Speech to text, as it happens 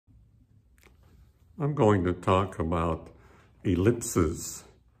I'm going to talk about ellipses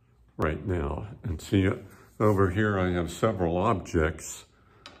right now. And see, over here I have several objects,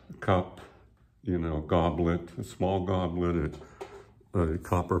 a cup, goblet, a small goblet, a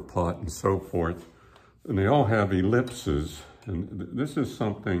copper pot, and so forth. And they all have ellipses. And this is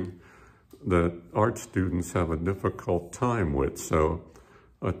something that art students have a difficult time with. So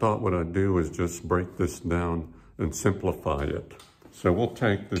I thought what I'd do is just break this down and simplify it. So we'll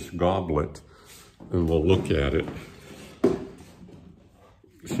take this goblet and we'll look at it.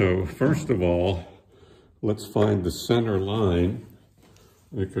 So first of all, let's find the center line.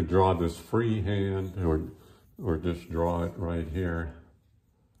 You could draw this freehand or just draw it right here.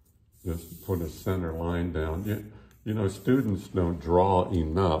 Just put a center line down. You know, students don't draw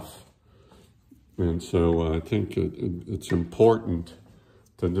enough. And so I think it's important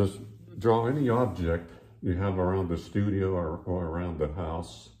to just draw any object you have around the studio or around the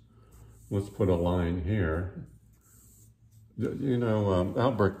house. Let's put a line here. You know,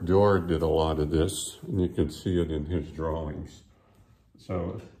 Albert Dürer did a lot of this, and you can see it in his drawings.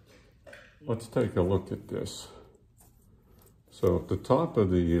 So let's take a look at this. So at the top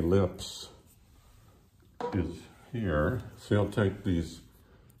of the ellipse is here. See, I'll take these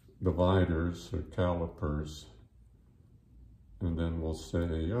dividers or calipers, and then we'll say,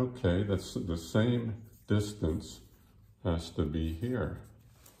 okay, that's the same distance has to be here.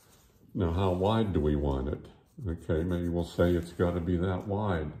 Now, how wide do we want it? Okay, maybe we'll say it's got to be that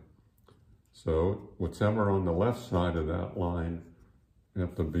wide. So whatever on the left side of that line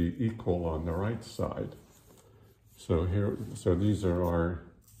have to be equal on the right side. So these are our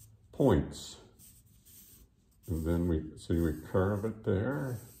points. And then we curve it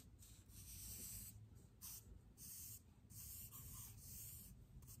there.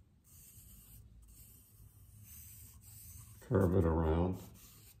 Curve it around.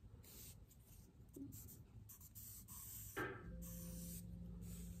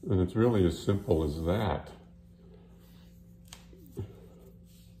 And it's really as simple as that.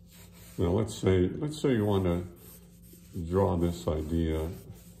 Now let's say you want to draw this idea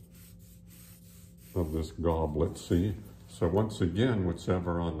of this goblet, see? So once again,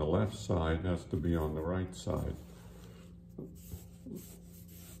 whatever on the left side has to be on the right side.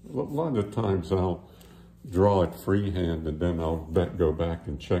 A lot of times I'll draw it freehand and then I'll go back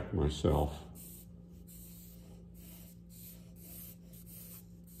and check myself.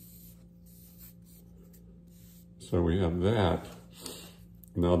 So we have that.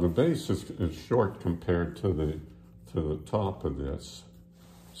 Now the base is short compared to the top of this.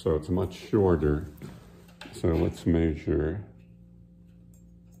 So it's much shorter. So let's measure.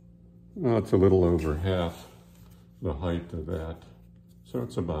 Oh, it's a little over half the height of that. So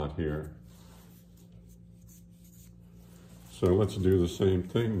it's about here. So let's do the same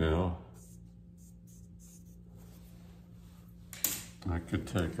thing now. I could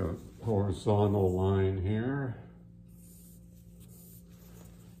take a horizontal line here.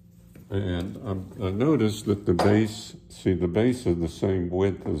 And I noticed that the base is the same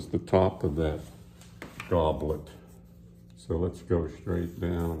width as the top of that goblet. So let's go straight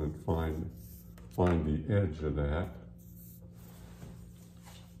down and find the edge of that.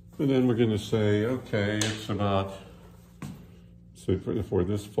 And then we're going to say, okay, it's about, so if we're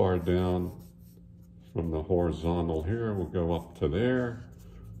this far down from the horizontal here, we'll go up to there,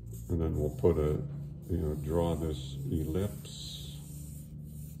 and then we'll put draw this ellipse.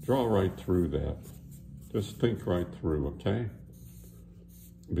 Draw right through that. Just think right through, okay?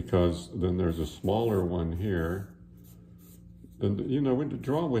 Because then there's a smaller one here. And when you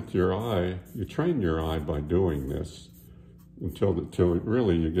draw with your eye, you train your eye by doing this until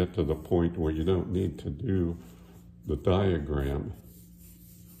really you get to the point where you don't need to do the diagram.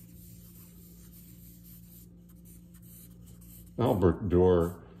 Albert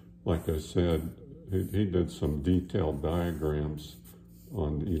Dürer, like I said, he did some detailed diagrams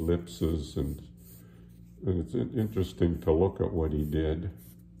on ellipses, and it's interesting to look at what he did.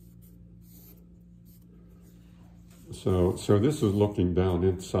 So this is looking down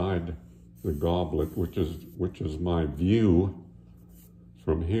inside the goblet, which is my view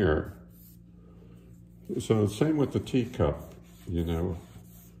from here. So same with the teacup,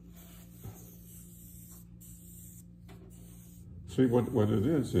 See, what it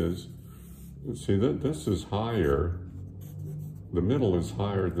is, see, this is higher. The middle is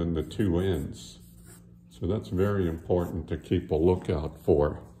higher than the two ends. So that's very important to keep a lookout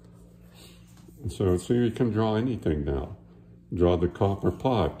for. And so you can draw anything now. Draw the copper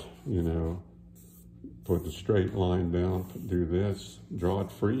pot, put the straight line down, do this, draw it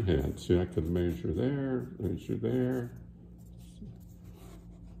freehand. See, I could measure there, measure there.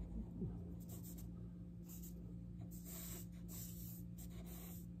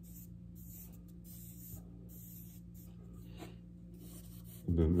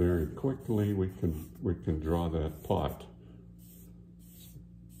 And then very quickly we can draw that pot.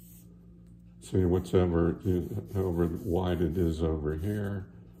 See, however wide it is over here,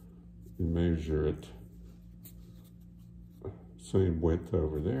 you measure it same width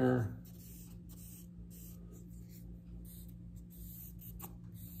over there.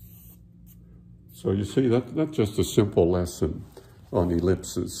 So you see, that's just a simple lesson on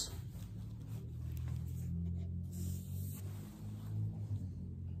ellipses.